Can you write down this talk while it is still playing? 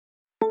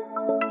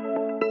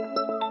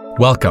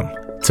Welcome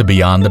to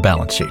Beyond the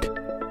Balance Sheet,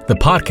 the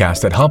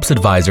podcast that helps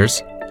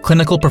advisors,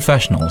 clinical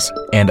professionals,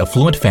 and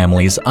affluent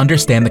families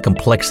understand the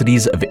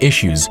complexities of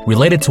issues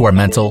related to our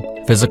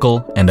mental,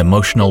 physical, and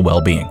emotional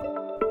well-being.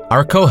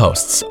 Our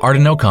co-hosts,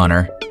 Arden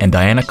O'Connor and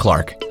Diana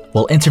Clark,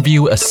 will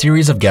interview a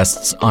series of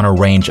guests on a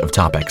range of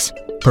topics,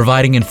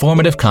 providing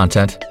informative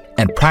content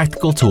and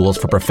practical tools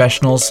for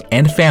professionals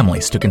and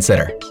families to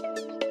consider.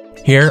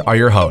 Here are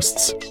your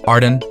hosts,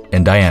 Arden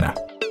and Diana.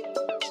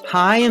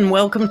 Hi, and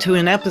welcome to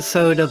an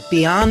episode of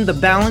Beyond the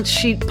Balance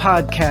Sheet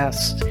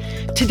podcast.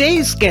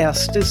 Today's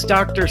guest is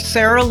Dr.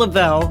 Sarah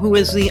Lavelle, who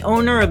is the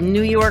owner of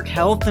New York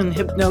Health and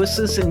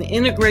Hypnosis and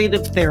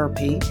Integrative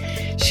Therapy.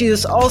 She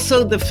is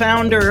also the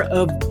founder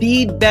of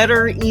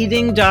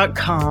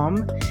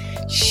BeBetterEating.com.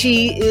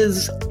 She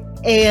is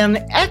an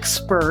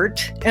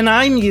expert, and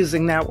I'm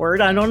using that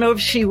word, I don't know if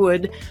she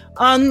would,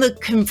 on the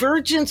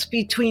convergence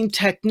between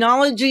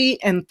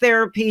technology and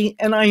therapy,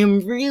 and I am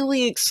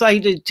really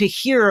excited to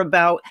hear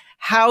about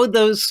how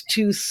those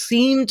two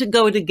seem to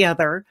go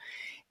together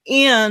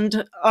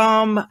and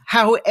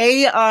how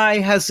AI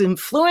has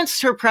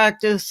influenced her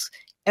practice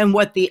and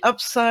what the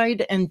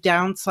upside and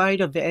downside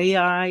of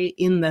AI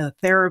in the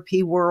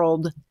therapy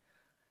world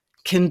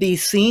can be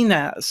seen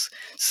as.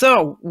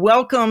 So,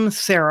 welcome,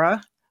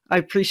 Sarah. I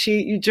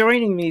appreciate you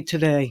joining me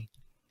today.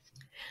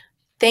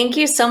 Thank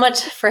you so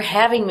much for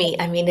having me.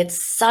 I mean,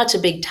 it's such a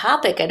big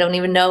topic. I don't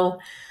even know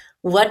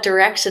what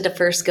direction to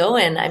first go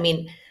in. I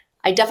mean,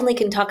 I definitely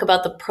can talk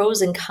about the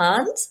pros and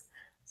cons.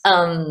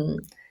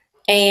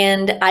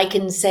 And I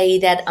can say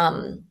that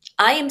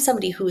I am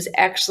somebody who's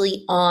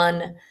actually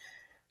on,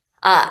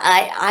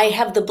 I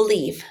have the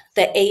belief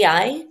that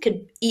AI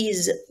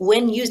is,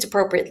 when used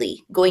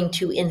appropriately, going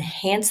to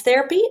enhance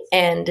therapy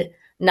and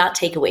not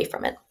take away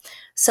from it.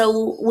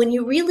 So when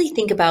you really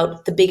think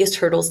about the biggest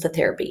hurdles to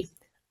therapy,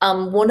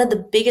 one of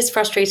the biggest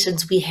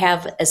frustrations we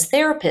have as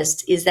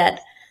therapists is that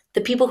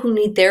the people who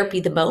need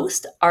therapy the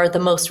most are the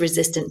most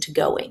resistant to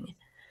going.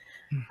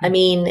 Mm-hmm. I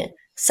mean,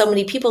 so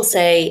many people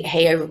say,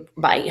 hey,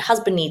 my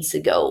husband needs to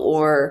go,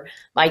 or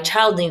my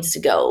child needs to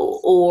go,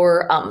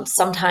 or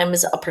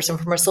sometimes a person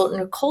from a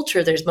certain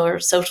culture, there's more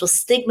social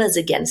stigmas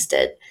against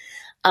it.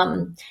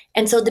 And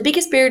so the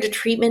biggest barrier to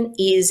treatment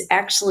is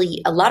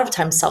actually a lot of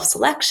times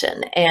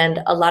self-selection, and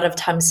a lot of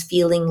times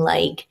feeling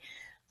like,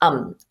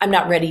 I'm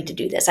not ready to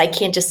do this. I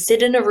can't just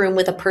sit in a room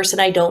with a person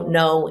I don't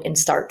know and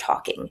start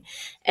talking.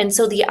 And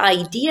so the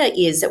idea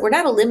is that we're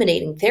not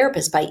eliminating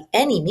therapists by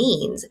any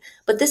means,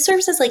 but this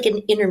serves as like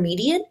an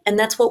intermediate. And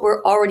that's what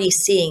we're already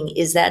seeing,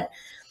 is that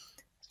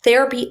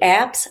therapy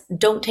apps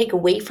don't take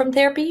away from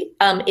therapy.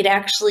 It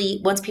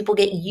actually, once people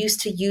get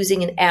used to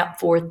using an app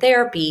for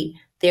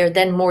therapy, they're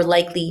then more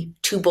likely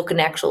to book an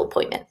actual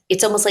appointment.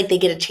 It's almost like they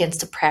get a chance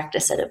to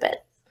practice it a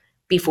bit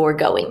before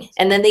going.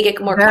 And then they get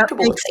more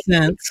comfortable with it. That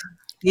makes sense.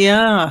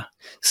 Yeah.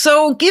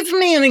 So give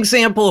me an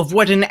example of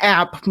what an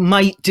app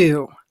might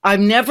do. I've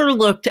never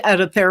looked at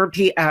a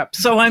therapy app,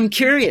 so I'm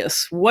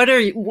curious.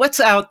 What's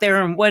out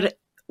there, and what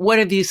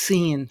have you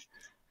seen?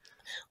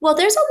 Well,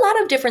 there's a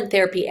lot of different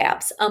therapy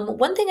apps.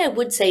 One thing I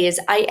would say is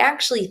I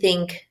actually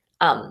think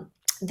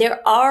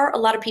there are a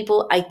lot of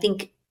people, I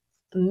think,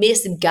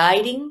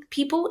 misguiding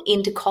people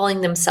into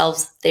calling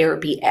themselves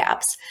therapy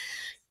apps.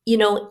 You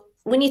know,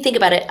 when you think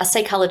about it, a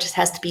psychologist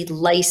has to be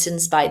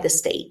licensed by the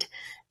state.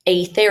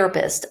 A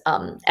therapist,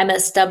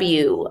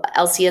 MSW,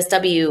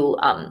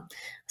 LCSW,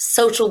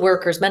 social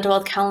workers, mental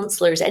health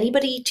counselors,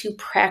 anybody to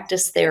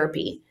practice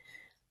therapy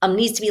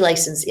needs to be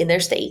licensed in their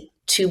state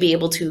to be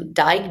able to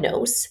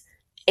diagnose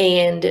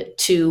and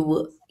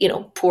to,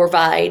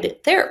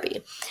 provide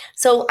therapy.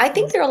 So I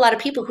think there are a lot of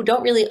people who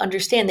don't really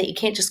understand that you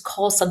can't just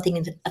call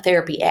something a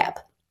therapy app.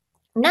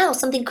 Now,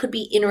 something could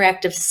be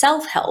interactive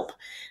self-help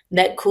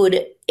that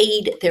could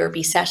aid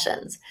therapy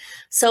sessions.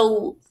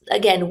 So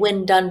again,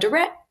 when done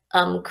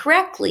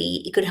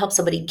correctly, it could help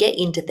somebody get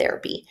into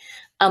therapy.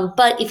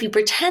 But if you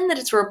pretend that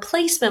it's a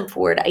replacement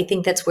for it, I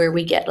think that's where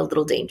we get a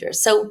little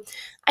dangerous. So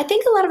I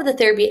think a lot of the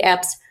therapy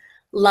apps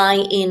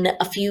lie in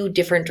a few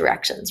different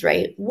directions,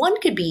 right? One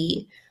could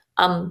be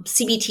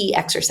CBT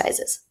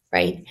exercises,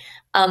 right?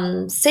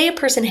 Say a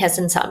person has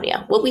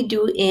insomnia. What we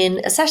do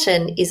in a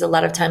session is a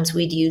lot of times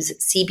we'd use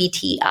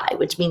CBTI,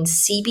 which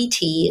means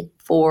CBT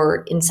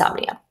for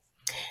insomnia.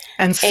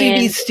 And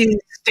CBT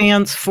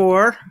stands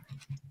for?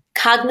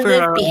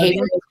 Cognitive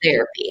behavioral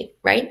therapy,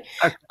 right?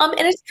 Okay.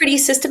 And it's pretty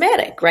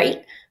systematic,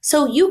 right?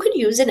 So you could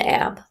use an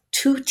app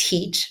to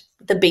teach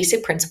the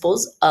basic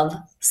principles of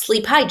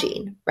sleep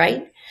hygiene,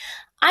 right?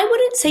 I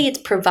wouldn't say it's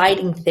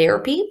providing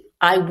therapy.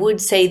 I would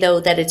say, though,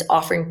 that it's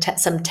offering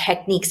some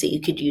techniques that you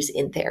could use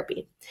in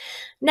therapy.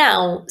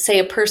 Now, say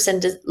a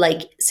person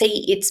say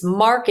it's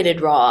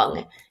marketed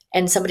wrong,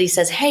 and somebody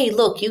says, hey,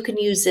 look, you can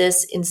use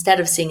this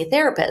instead of seeing a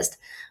therapist.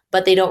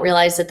 But they don't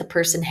realize that the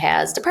person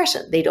has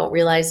depression. They don't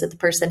realize that the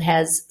person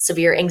has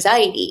severe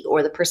anxiety,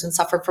 or the person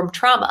suffered from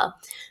trauma.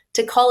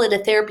 To call it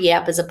a therapy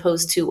app as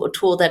opposed to a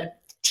tool that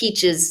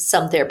teaches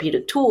some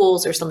therapeutic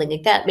tools or something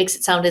like that makes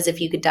it sound as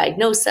if you could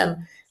diagnose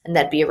them and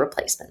that'd be a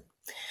replacement.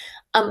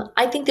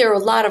 I think there are a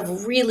lot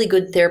of really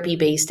good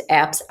therapy-based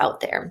apps out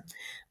there.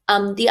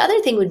 The other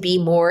thing would be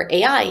more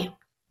AI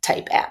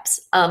type apps.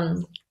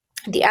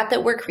 The app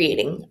that we're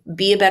creating,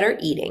 Be a Better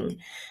Eating,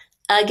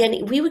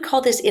 again, we would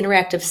call this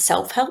interactive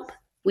self-help.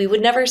 We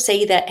would never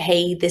say that,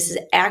 hey, this is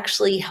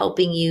actually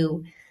helping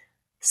you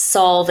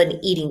solve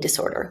an eating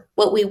disorder.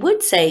 What we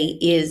would say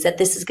is that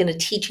this is going to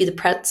teach you the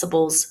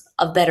principles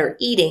of better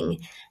eating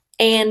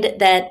and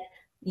that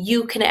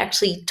you can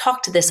actually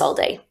talk to this all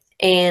day.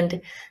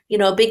 And,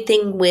 a big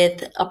thing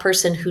with a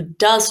person who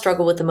does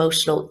struggle with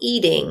emotional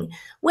eating,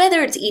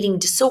 whether it's eating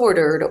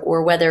disordered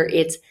or whether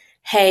it's,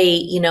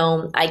 hey,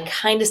 I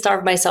kind of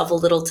starved myself a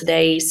little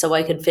today so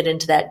I could fit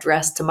into that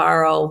dress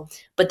tomorrow,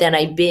 but then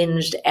I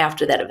binged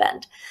after that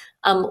event.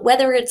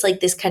 Whether it's like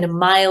this kind of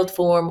mild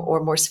form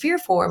or more severe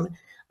form,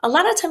 a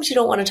lot of times you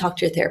don't want to talk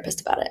to your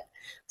therapist about it.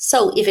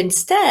 So if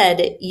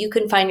instead you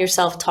can find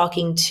yourself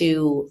talking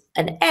to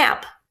an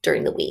app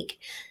during the week,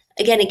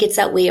 again, it gets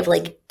that way of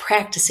like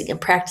practicing and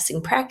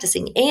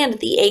practicing, and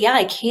the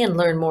AI can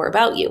learn more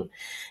about you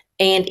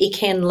and it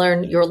can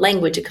learn your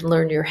language, it can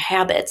learn your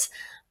habits.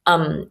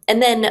 And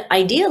then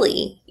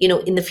ideally,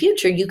 in the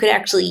future, you could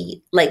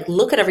actually like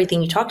look at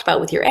everything you talked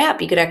about with your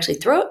app. You could actually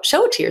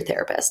show it to your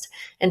therapist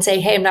and say,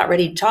 hey, I'm not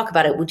ready to talk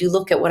about it. Would you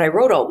look at what I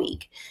wrote all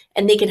week?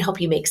 And they can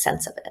help you make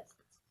sense of it.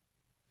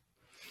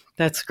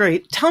 That's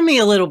great. Tell me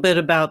a little bit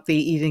about the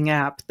eating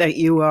app that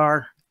you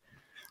are.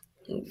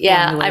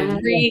 Yeah, I'm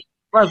really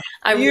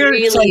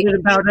excited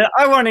about it.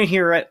 I want to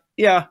hear it.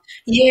 Yeah.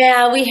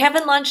 Yeah, we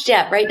haven't launched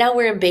yet. Right now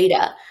we're in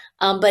beta,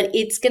 but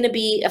it's going to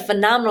be a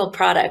phenomenal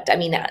product. I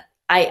mean,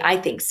 I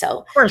think so.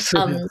 Of course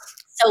it is.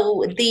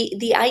 So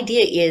the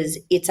idea is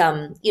it's,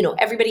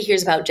 everybody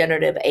hears about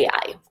generative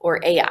AI or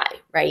AI,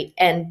 right?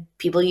 And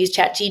people use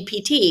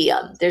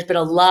ChatGPT. There's been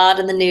a lot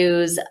in the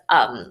news.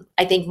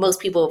 I think most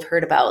people have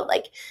heard about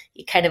like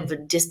it kind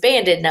of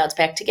disbanded. Now it's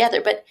back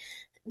together. But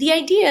the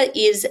idea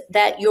is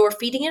that you're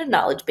feeding it a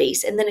knowledge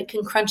base and then it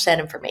can crunch that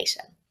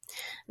information.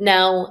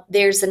 Now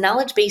there's a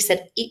knowledge base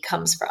that it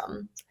comes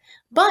from.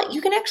 But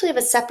you can actually have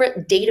a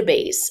separate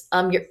database,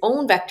 your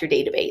own vector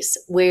database,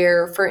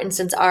 where, for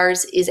instance,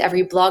 ours is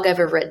every blog I've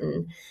ever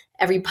written,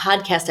 every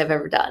podcast I've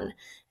ever done,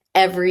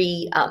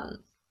 every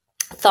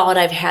thought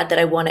I've had that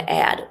I want to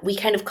add. We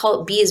kind of call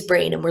it Bia's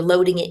brain, and we're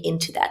loading it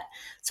into that.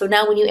 So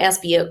now when you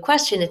ask Bia a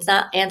question, it's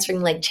not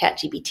answering like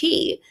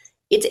ChatGPT,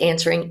 it's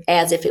answering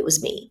as if it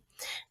was me.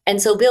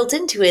 And so built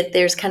into it,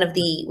 there's kind of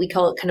we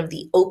call it kind of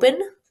the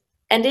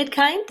open-ended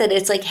kind, that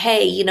it's like,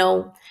 hey,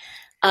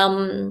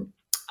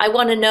 I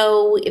want to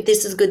know if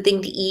this is a good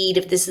thing to eat,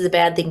 if this is a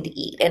bad thing to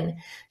eat. And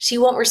she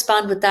won't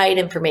respond with diet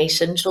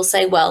information. She'll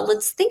say, well,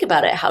 let's think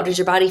about it. How does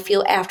your body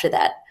feel after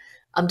that?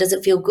 Does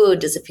it feel good?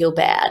 Does it feel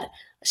bad?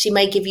 She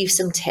might give you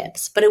some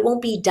tips, but it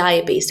won't be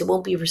diet-based. It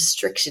won't be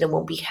restriction. It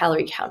won't be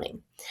calorie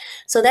counting.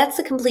 So that's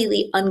the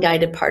completely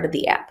unguided part of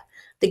the app.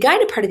 The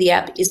guided part of the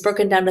app is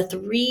broken down to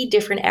 3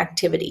 different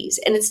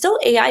activities. And it's still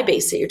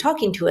AI-based that you're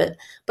talking to it,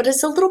 but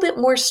it's a little bit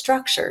more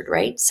structured,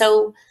 right?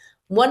 So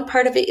one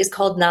part of it is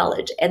called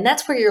knowledge, and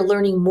that's where you're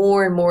learning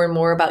more and more and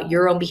more about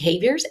your own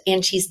behaviors,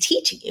 and she's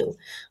teaching you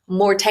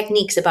more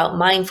techniques about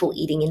mindful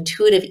eating,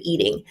 intuitive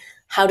eating,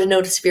 how to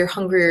notice if you're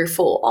hungry or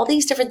full, all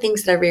these different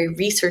things that are very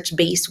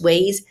research-based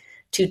ways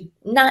to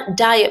not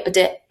diet, but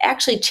to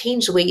actually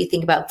change the way you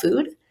think about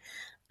food.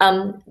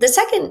 The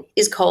second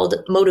is called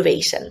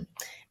motivation,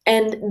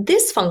 and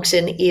this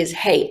function is,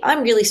 hey,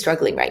 I'm really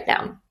struggling right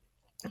now.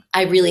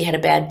 I really had a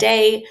bad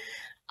day.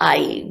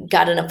 I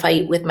got in a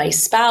fight with my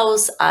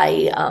spouse.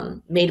 I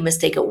made a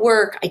mistake at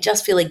work. I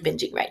just feel like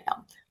binging right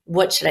now.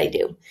 What should I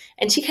do?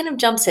 And she kind of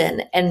jumps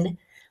in and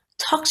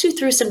talks you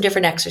through some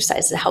different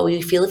exercises. How will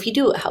you feel if you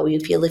do it? How will you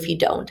feel if you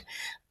don't?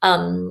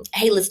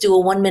 Hey, let's do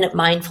a 1-minute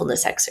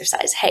mindfulness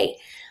exercise. Hey,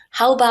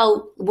 how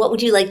about what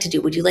would you like to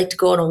do? Would you like to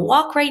go on a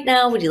walk right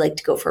now? Would you like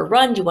to go for a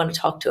run? Do you want to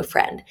talk to a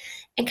friend?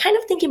 And kind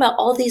of thinking about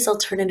all these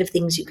alternative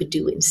things you could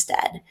do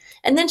instead.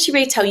 And then she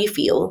rates how you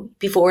feel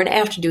before and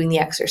after doing the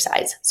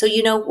exercise. So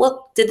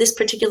well, did this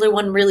particular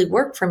one really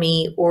work for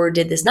me, or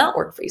did this not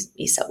work for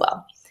me so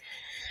well?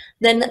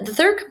 Then the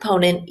third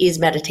component is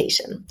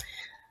meditation.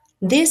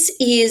 This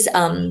is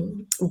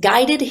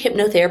guided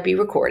hypnotherapy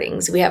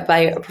recordings we have by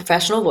a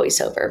professional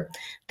voiceover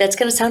that's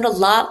going to sound a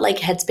lot like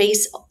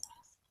Headspace,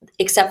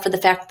 except for the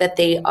fact that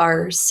they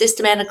are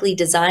systematically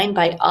designed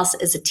by us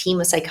as a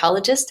team of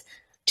psychologists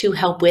to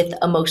help with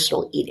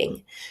emotional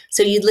eating.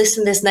 So you'd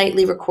listen to this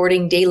nightly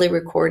recording, daily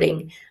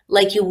recording,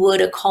 like you would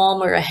a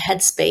Calm or a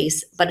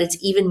Headspace, but it's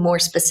even more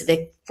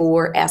specific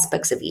for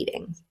aspects of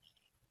eating.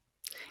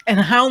 And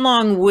how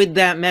long would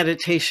that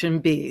meditation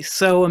be?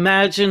 So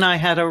imagine I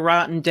had a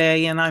rotten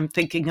day and I'm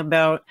thinking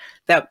about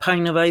that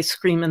pint of ice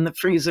cream in the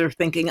freezer,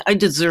 thinking, I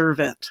deserve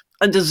it.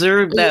 I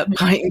deserve that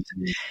pint.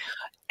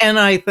 And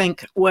I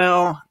think,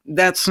 well,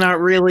 that's not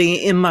really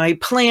in my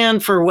plan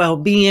for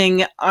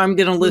well-being. I'm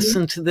going to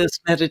listen to this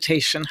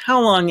meditation.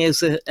 How long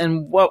is it?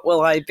 And what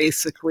will I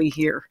basically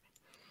hear?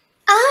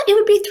 It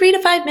would be 3 to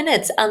 5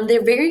 minutes.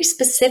 They're very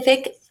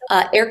specific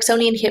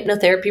Ericksonian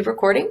hypnotherapy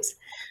recordings.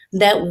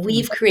 that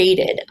we've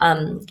created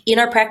in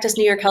our practice,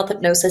 New York Health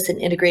Hypnosis and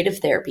Integrative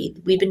Therapy.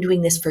 We've been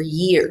doing this for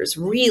years,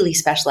 really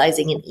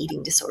specializing in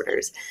eating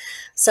disorders.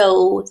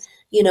 So,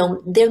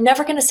 they're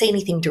never going to say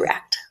anything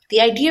direct.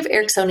 The idea of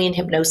Ericksonian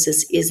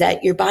hypnosis is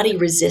that your body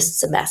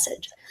resists a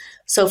message.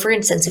 So, for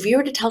instance, if you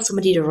were to tell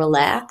somebody to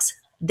relax,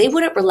 they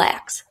wouldn't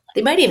relax.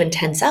 They might even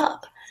tense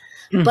up.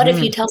 Mm-hmm. But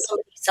if you tell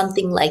somebody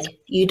something like,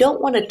 you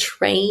don't want to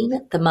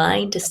train the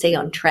mind to stay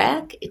on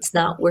track, it's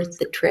not worth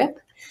the trip,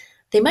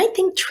 they might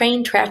think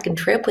train, track, and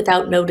trip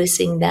without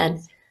noticing that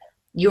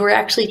you're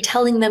actually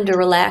telling them to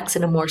relax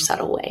in a more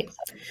subtle way.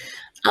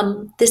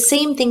 The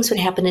same things would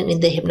happen in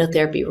the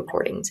hypnotherapy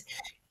recordings.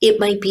 It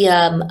might be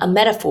a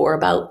metaphor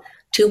about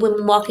two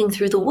women walking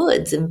through the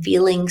woods and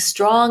feeling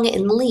strong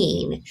and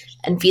lean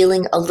and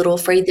feeling a little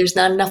afraid there's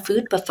not enough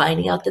food, but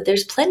finding out that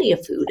there's plenty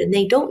of food and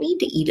they don't need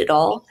to eat it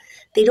all.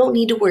 They don't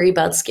need to worry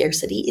about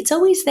scarcity. It's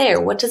always there.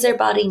 What does their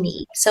body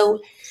need? So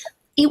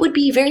it would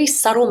be very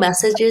subtle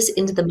messages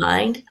into the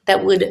mind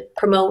that would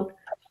promote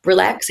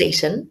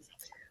relaxation,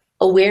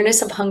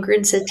 awareness of hunger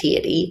and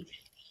satiety,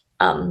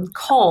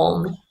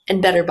 calm,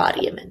 and better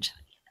body image.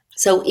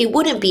 So it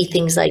wouldn't be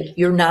things like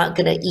you're not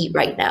going to eat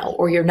right now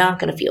or you're not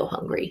going to feel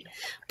hungry,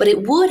 but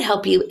it would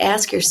help you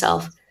ask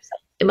yourself,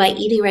 am I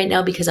eating right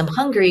now because I'm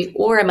hungry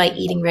or am I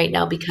eating right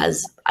now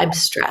because I'm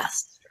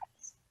stressed?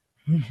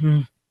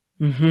 Mm-hmm.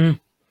 Mm-hmm.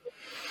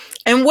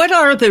 And what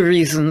are the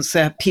reasons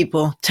that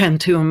people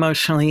tend to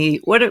emotionally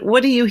eat?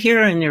 What do you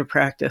hear in your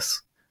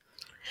practice?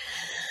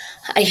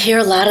 I hear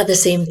a lot of the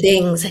same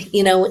things.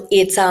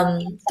 It's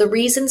the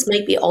reasons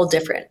might be all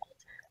different.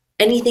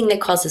 Anything that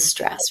causes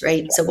stress,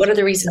 right? So what are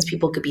the reasons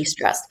people could be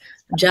stressed?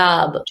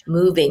 Job,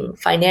 moving,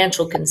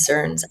 financial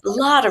concerns, a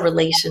lot of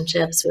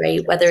relationships,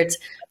 right? Whether it's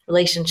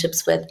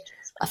relationships with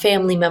a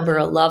family member,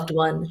 a loved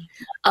one.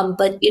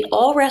 But it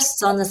all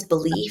rests on this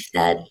belief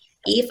that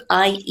if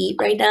I eat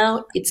right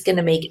now, it's going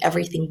to make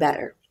everything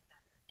better.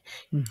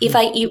 Mm-hmm. If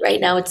I eat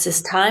right now, it's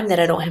this time that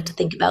I don't have to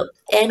think about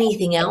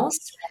anything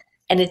else.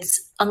 And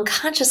it's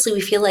unconsciously,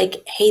 we feel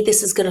like, hey,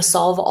 this is going to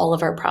solve all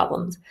of our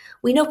problems.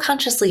 We know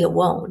consciously it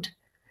won't.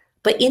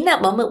 But in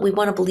that moment, we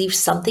want to believe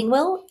something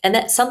will, and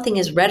that something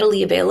is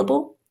readily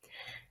available.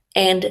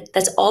 And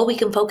that's all we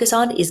can focus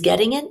on is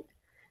getting it.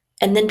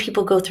 And then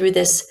people go through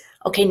this,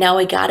 okay, now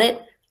I got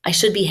it, I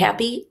should be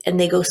happy. And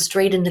they go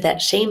straight into that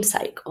shame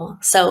cycle.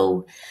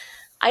 So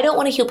I don't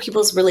want to heal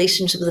people's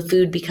relationship with the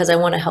food because I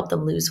want to help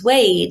them lose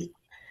weight.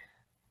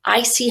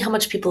 I see how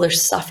much people are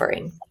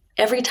suffering.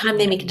 Every time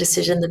they make a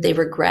decision that they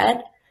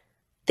regret,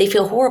 they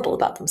feel horrible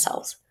about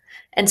themselves.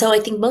 And so I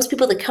think most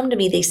people that come to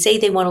me, they say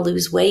they want to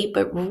lose weight,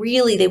 but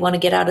really they want to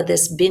get out of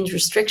this binge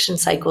restriction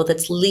cycle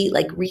that's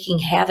wreaking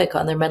havoc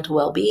on their mental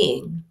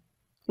well-being.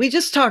 We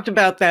just talked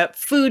about that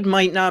food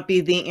might not be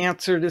the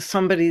answer to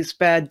somebody's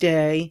bad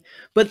day,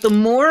 but the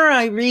more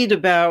I read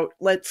about,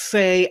 let's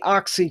say,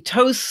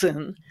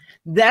 oxytocin,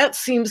 that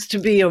seems to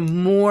be a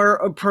more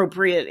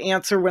appropriate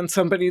answer when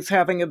somebody's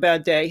having a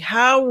bad day.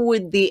 How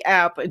would the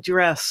app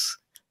address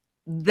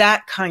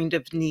that kind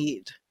of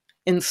need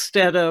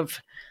instead of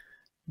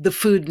the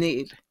food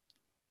need?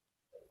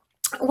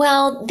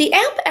 Well, the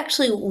app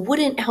actually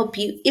wouldn't help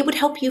you. It would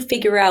help you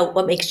figure out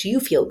what makes you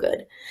feel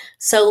good.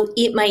 So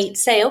it might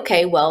say,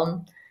 okay,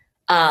 well,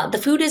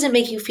 the food isn't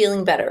making you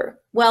feeling better.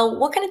 Well,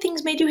 what kind of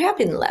things made you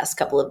happy in the last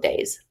couple of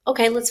days?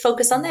 Okay, let's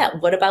focus on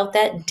that. What about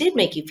that did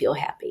make you feel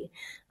happy?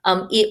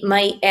 It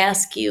might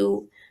ask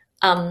you,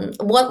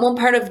 one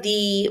part of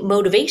the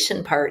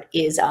motivation part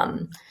is,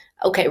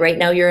 okay, right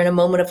now you're in a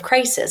moment of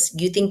crisis.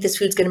 You think this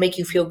food's going to make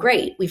you feel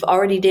great. We've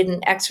already did an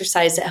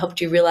exercise that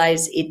helped you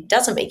realize it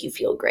doesn't make you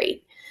feel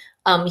great.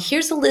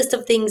 Here's a list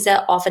of things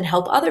that often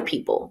help other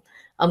people.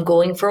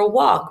 Going for a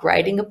walk,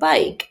 riding a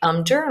bike,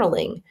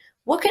 journaling.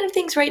 What kind of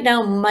things right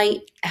now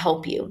might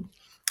help you?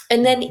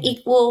 And then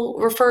it will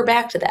refer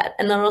back to that.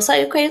 And then it'll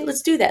say, okay,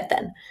 let's do that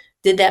then.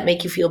 Did that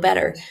make you feel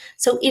better?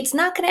 So it's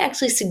not going to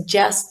actually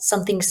suggest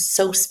something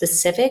so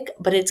specific,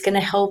 but it's going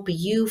to help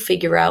you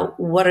figure out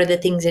what are the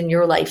things in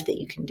your life that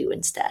you can do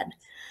instead.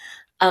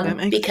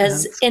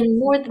 Because, sense. And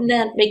more than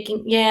that,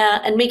 making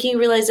you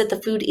realize that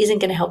the food isn't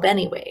going to help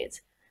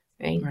anyways,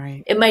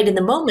 right? It might in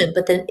the moment,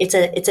 but then it's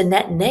a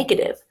net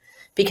negative,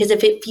 because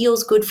if it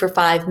feels good for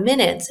 5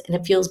 minutes and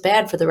it feels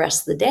bad for the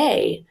rest of the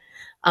day,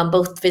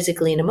 both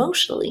physically and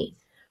emotionally.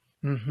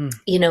 Mm-hmm.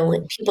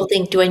 People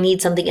think, do I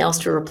need something else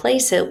to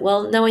replace it?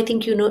 Well, no, I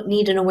think you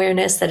need an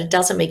awareness that it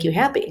doesn't make you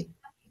happy.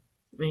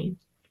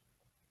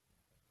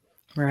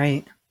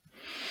 Right.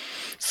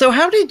 So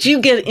how did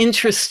you get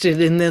interested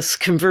in this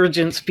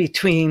convergence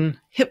between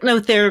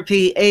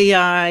hypnotherapy,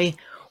 AI,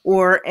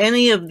 or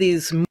any of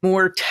these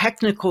more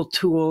technical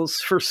tools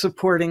for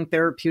supporting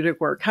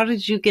therapeutic work? How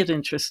did you get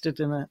interested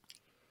in it?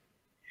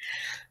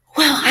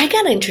 Well, I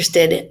got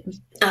interested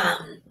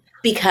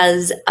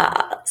because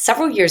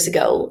several years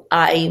ago,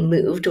 I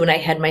moved when I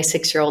had my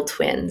 6-year-old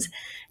twins.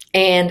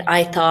 And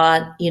I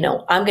thought,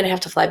 I'm going to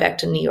have to fly back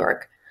to New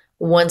York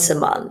once a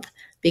month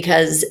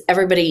because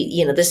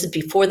everybody, this is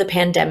before the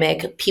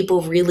pandemic.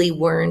 People really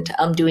weren't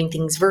doing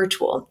things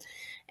virtual.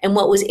 And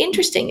what was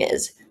interesting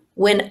is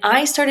when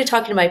I started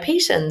talking to my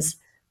patients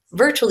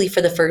virtually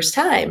for the first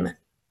time,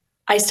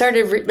 I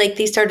started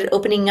they started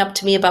opening up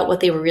to me about what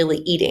they were really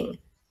eating.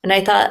 And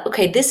I thought,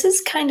 okay, this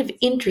is kind of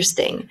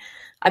interesting.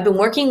 I've been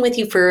working with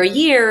you for a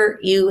year.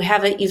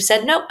 You've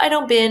said, no, I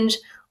don't binge.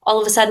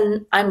 All of a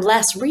sudden, I'm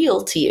less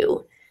real to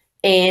you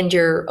and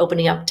you're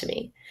opening up to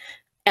me.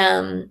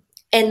 And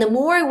the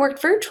more I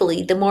worked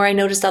virtually, the more I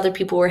noticed other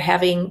people were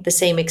having the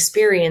same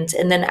experience.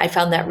 And then I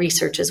found that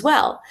research as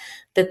well,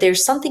 that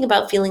there's something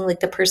about feeling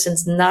like the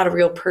person's not a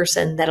real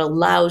person that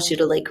allows you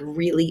to like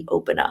really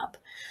open up.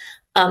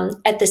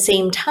 At the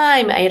same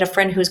time, I had a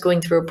friend who was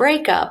going through a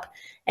breakup,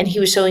 and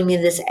he was showing me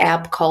this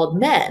app called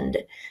Mend.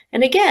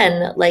 And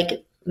again,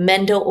 like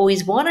men don't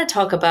always want to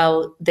talk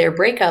about their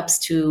breakups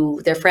to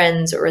their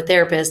friends or a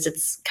therapist.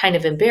 It's kind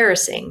of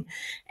embarrassing.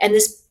 And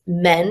this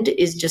Mend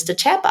is just a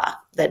chatbot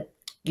that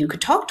you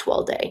could talk to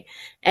all day.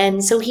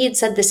 And so he had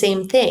said the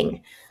same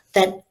thing,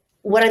 that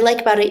what I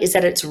like about it is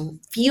that it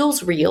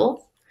feels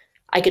real.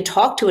 I could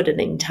talk to it at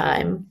any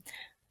time.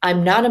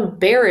 I'm not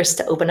embarrassed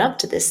to open up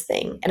to this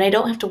thing, and I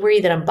don't have to worry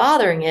that I'm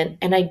bothering it,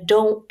 and I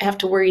don't have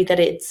to worry that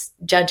it's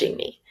judging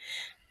me.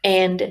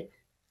 And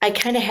I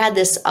kind of had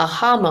this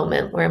aha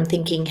moment where I'm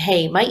thinking,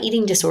 hey, my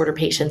eating disorder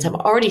patients, I'm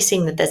already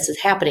seeing that this is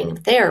happening in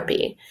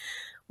therapy.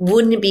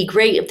 Wouldn't it be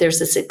great if there's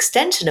this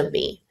extension of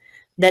me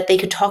that they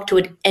could talk to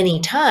at any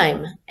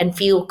time and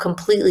feel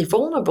completely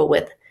vulnerable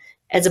with,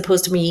 as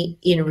opposed to me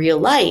in real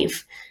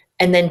life?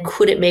 And then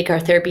could it make our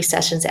therapy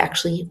sessions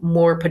actually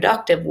more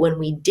productive when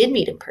we did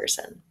meet in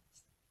person?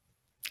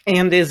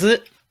 And is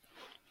it?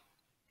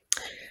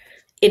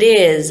 It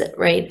is,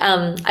 right?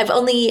 I've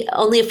only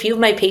a few of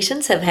my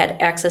patients have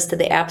had access to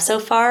the app so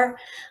far,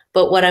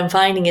 but what I'm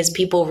finding is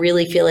people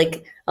really feel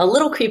like a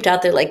little creeped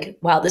out. They're like,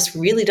 wow, this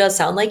really does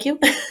sound like you.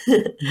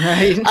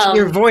 Right.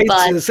 Your voice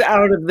is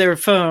out of their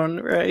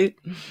phone, right?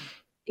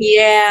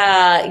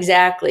 Yeah,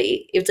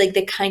 exactly. It's like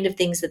the kind of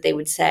things that they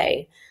would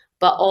say,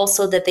 but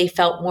also that they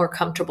felt more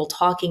comfortable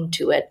talking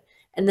to it.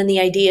 And then the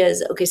idea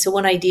is, okay, so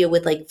one idea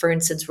with like, for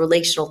instance,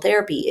 relational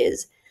therapy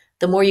is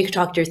the more you can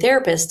talk to your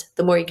therapist,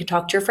 the more you can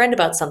talk to your friend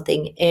about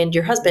something and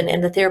your husband,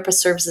 and the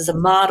therapist serves as a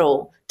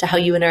model to how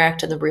you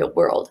interact in the real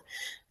world.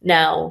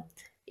 Now,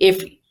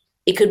 if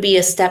it could be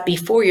a step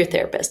before your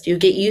therapist, you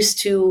get used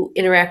to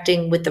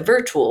interacting with the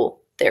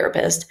virtual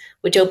therapist,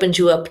 which opens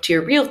you up to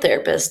your real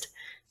therapist.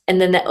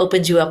 And then that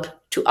opens you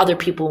up to other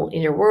people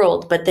in your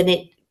world. But then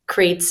it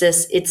creates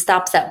it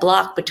stops that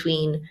block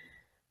between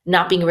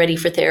not being ready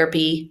for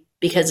therapy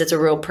because it's a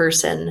real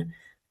person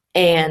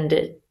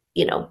and,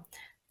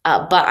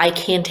 but I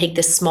can take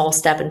this small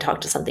step and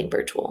talk to something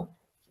virtual.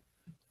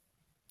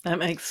 That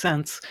makes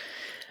sense.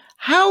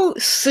 How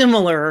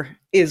similar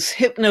is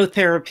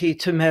hypnotherapy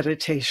to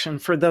meditation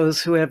for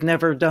those who have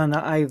never done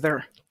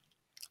either?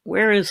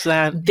 Where is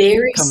that?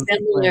 Very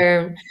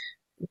similar.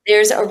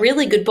 There's a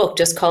really good book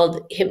just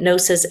called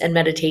Hypnosis and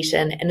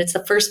Meditation. And it's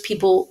the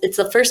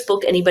first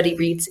book anybody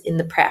reads in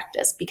the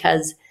practice,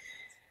 because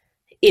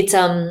it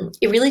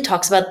really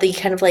talks about the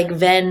kind of like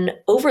Venn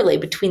overlay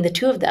between the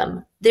two of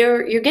them.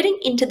 You're getting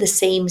into the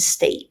same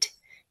state.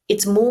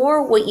 It's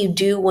more what you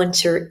do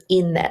once you're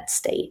in that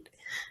state.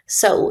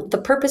 So the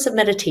purpose of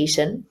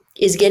meditation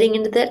is getting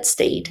into that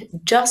state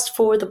just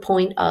for the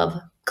point of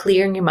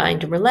clearing your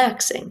mind and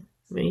relaxing,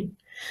 right?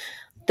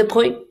 The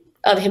point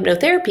of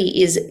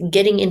hypnotherapy is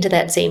getting into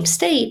that same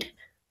state,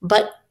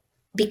 but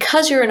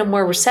because you're in a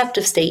more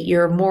receptive state,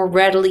 you're more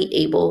readily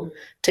able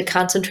to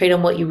concentrate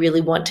on what you really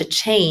want to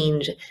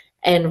change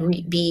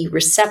and be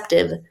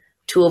receptive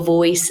to a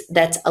voice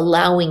that's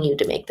allowing you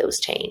to make those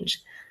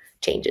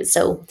changes.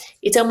 So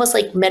it's almost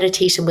like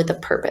meditation with a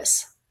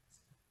purpose.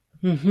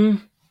 Mm-hmm.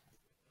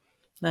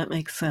 That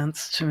makes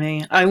sense to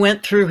me. I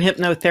went through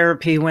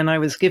hypnotherapy when I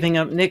was giving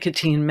up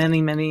nicotine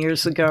many, many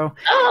years ago.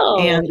 Oh.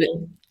 And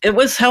it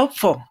was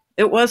helpful.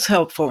 It was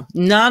helpful.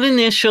 Not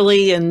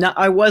initially, and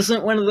I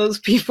wasn't one of those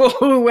people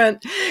who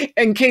went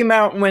and came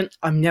out and went,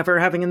 I'm never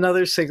having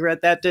another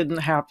cigarette. That didn't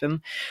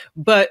happen.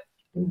 But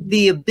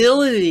the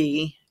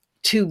ability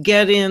to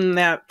get in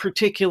that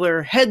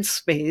particular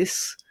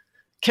headspace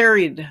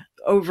carried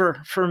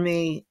over for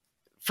me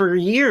for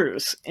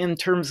years in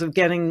terms of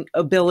getting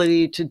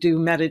ability to do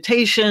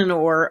meditation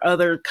or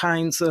other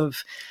kinds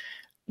of,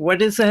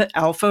 what is that,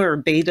 alpha or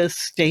beta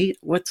state?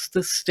 What's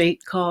the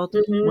state called?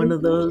 Mm-hmm. One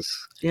of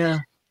those, yeah.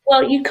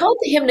 Well, you call it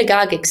the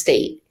hypnagogic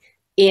state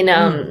in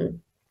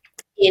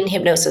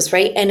hypnosis,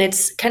 right? And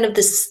it's kind of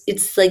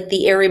it's like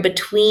the area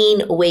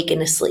between awake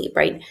and asleep,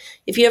 right?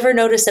 If you ever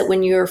notice that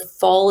when you're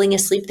falling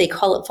asleep, they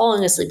call it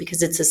falling asleep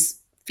because it's this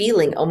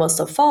feeling almost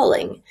of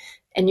falling,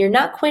 and you're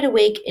not quite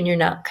awake and you're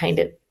not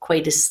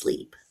quite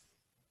asleep.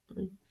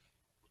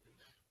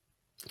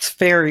 It's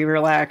very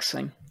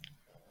relaxing.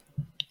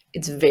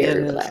 It's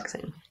very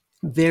relaxing.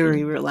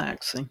 Very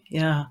relaxing,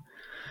 yeah.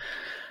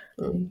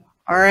 Mm.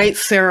 All right,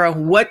 Sarah,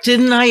 what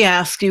didn't I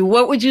ask you?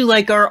 What would you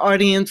like our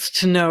audience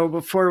to know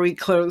before we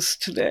close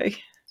today?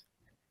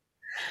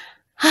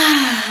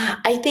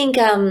 I think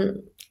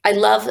I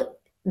love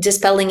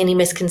dispelling any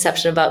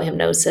misconception about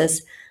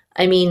hypnosis.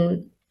 I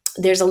mean,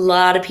 there's a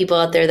lot of people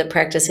out there that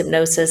practice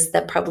hypnosis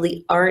that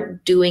probably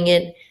aren't doing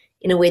it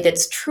in a way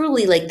that's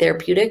truly like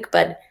therapeutic,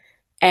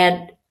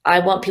 and I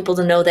want people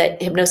to know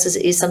that hypnosis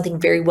is something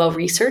very well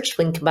researched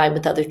when combined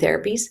with other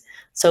therapies.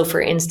 So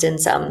for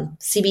instance,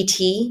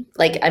 CBT,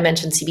 like I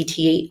mentioned,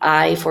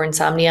 CBTI for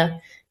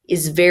insomnia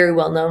is very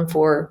well known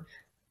for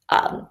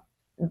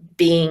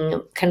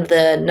being kind of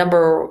the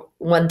number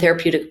one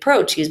therapeutic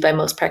approach used by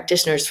most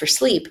practitioners for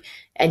sleep.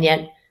 And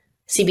yet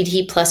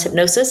CBT plus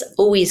hypnosis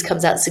always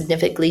comes out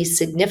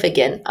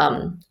significant,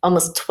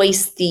 almost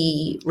twice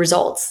the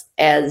results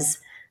as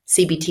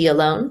CBT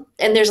alone.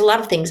 And there's a lot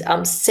of things,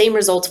 same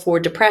results for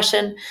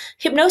depression.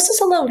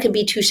 Hypnosis alone can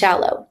be too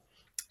shallow,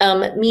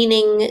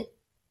 meaning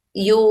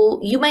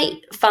you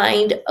might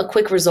find a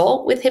quick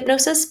result with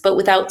hypnosis, but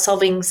without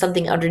solving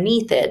something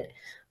underneath it,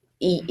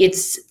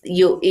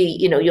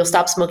 you'll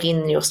stop smoking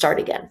and you'll start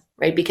again,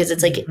 right? Because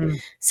it's like,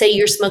 say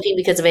you're smoking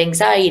because of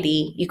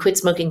anxiety, you quit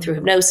smoking through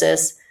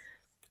hypnosis.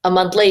 A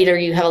month later,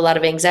 you have a lot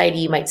of anxiety,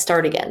 you might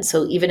start again.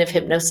 So even if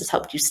hypnosis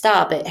helped you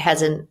stop, it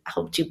hasn't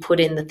helped you put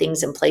in the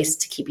things in place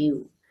to keep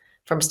you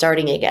from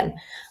starting again.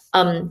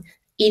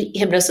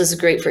 Hypnosis is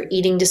great for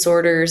eating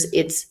disorders.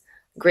 It is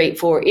great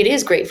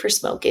for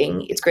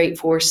smoking. It's great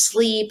for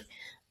sleep.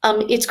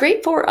 It's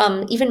great for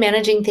even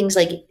managing things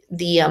like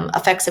the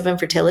effects of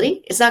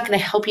infertility. It's not going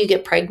to help you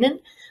get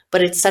pregnant,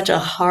 but it's such a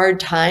hard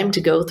time to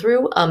go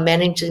through,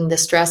 managing the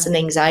stress and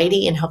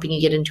anxiety and helping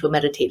you get into a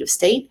meditative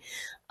state.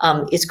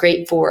 It's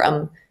great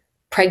for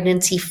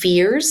pregnancy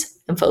fears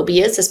and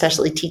phobias,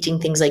 especially teaching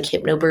things like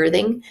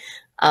hypnobirthing.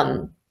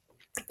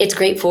 It's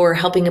great for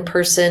helping a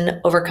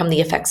person overcome the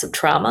effects of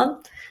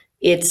trauma.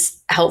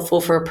 It's helpful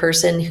for a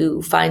person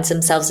who finds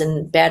themselves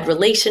in bad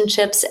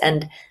relationships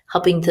and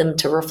helping them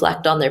to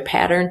reflect on their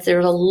patterns. There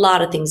are a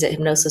lot of things that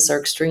hypnosis are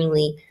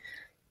extremely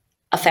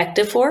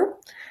effective for.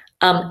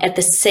 At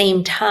the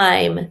same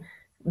time,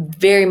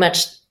 very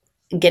much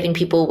getting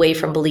people away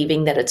from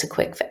believing that it's a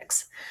quick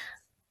fix.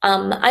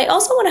 I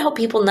also want to help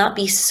people not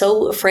be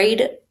so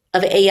afraid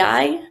of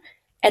AI,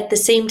 at the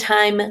same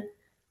time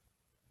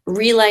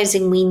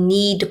realizing we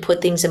need to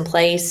put things in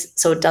place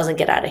so it doesn't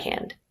get out of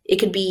hand. It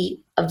could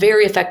be a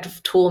very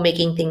effective tool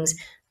making things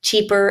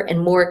cheaper and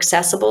more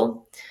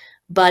accessible.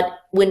 But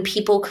when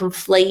people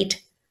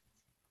conflate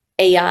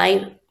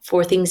AI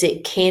for things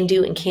it can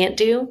do and can't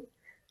do,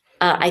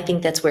 I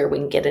think that's where we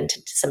can get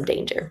into some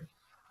danger.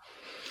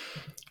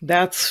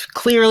 That's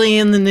clearly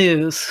in the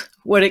news,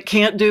 what it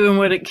can't do and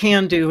what it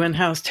can do, and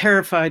how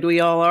terrified we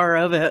all are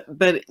of it.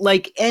 But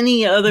like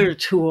any other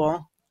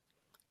tool,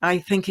 I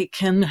think it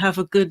can have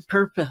a good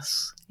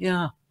purpose.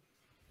 Yeah.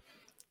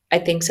 I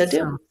think so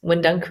too,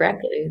 when done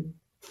correctly.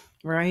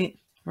 Right.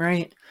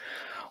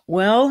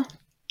 Well,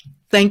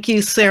 thank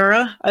you,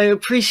 Sarah. I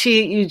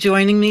appreciate you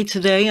joining me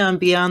today on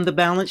Beyond the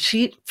Balance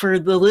Sheet. For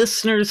the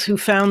listeners who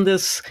found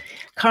this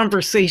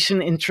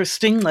conversation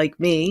interesting, like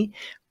me,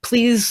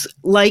 please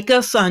like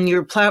us on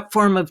your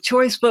platform of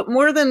choice. But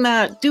more than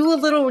that, do a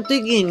little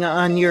digging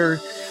on your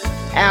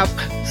app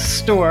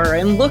store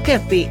and look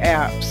at the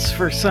apps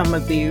for some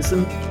of these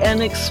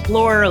and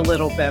explore a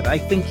little bit. I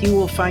think you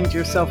will find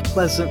yourself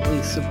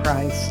pleasantly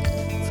surprised.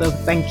 So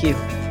thank you.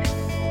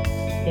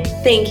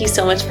 Thank you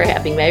so much for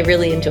having me. I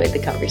really enjoyed the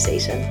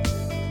conversation.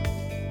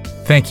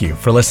 Thank you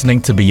for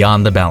listening to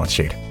Beyond the Balance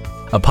Sheet,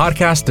 a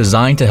podcast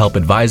designed to help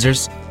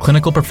advisors,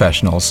 clinical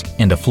professionals,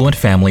 and affluent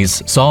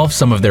families solve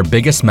some of their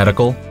biggest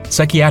medical,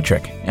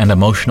 psychiatric, and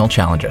emotional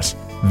challenges.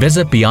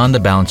 Visit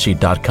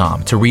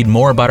beyondthebalancesheet.com to read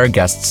more about our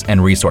guests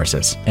and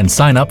resources, and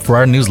sign up for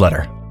our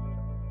newsletter.